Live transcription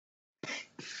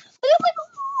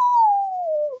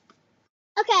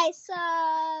Okay,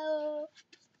 so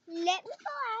let me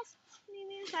go ask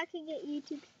Mimi if I can get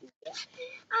YouTube Studio.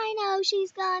 I know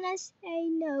she's gonna say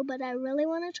no, but I really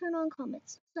want to turn on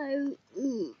comments. So,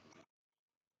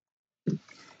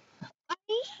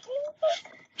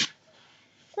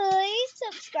 please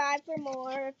subscribe for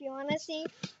more if you want to see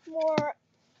more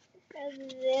of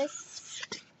this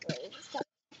stuff.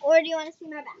 Or do you want to see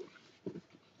my backpack?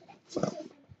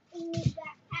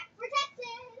 Backpack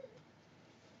protection.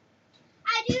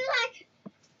 I do like.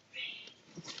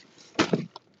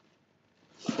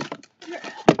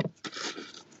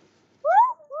 Woo!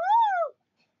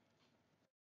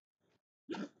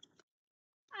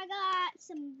 I got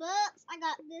some books. I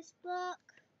got this book.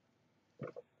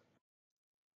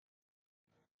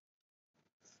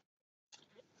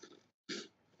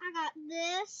 I got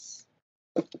this.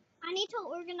 I need to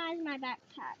organize my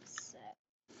backpacks.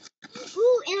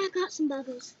 Ooh, and I got some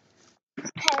bubbles.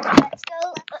 Okay, let's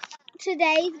go.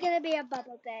 Today's gonna be a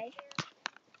bubble day.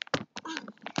 Oh,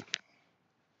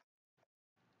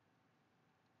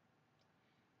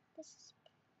 this is.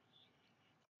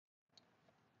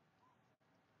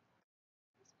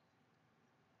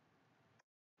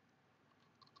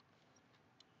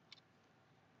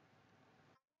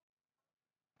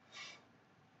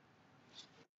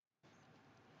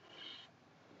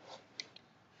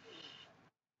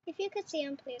 If you could see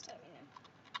them, please let me know.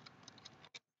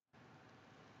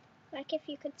 Like if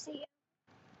you could see it.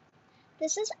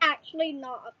 This is actually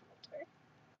not a filter.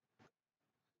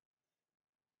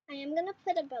 I am gonna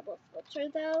put a bubble filter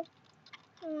though,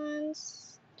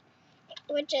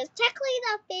 which is technically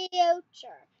the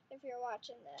future. If you're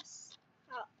watching this,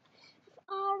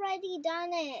 I've already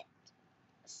done it.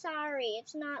 Sorry,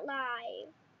 it's not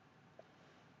live.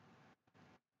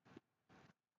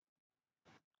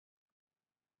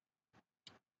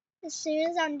 As soon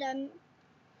as I'm done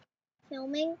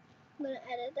filming, I'm gonna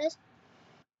edit this.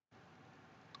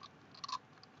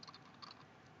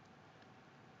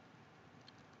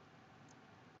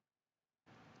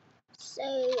 So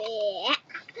yeah,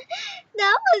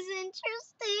 that was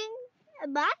interesting.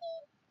 Bye.